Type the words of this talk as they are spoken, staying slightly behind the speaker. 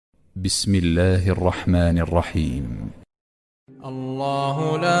بسم الله الرحمن الرحيم.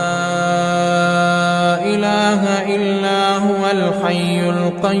 الله لا إله إلا هو الحي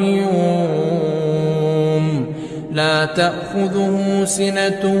القيوم لا تأخذه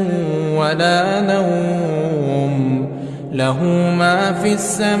سنة ولا نوم له ما في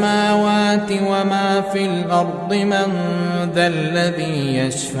السماوات وما في الأرض من ذا الذي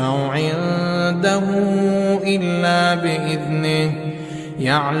يشفع عنده إلا بإذنه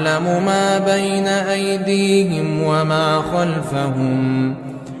يعلم ما بين أيديهم وما خلفهم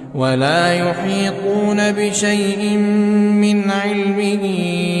ولا يحيطون بشيء من علمه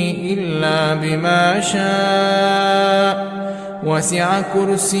إلا بما شاء وسع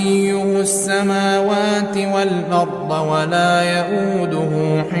كرسيه السماوات والأرض ولا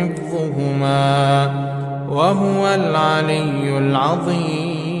يئوده حفظهما وهو العلي العظيم.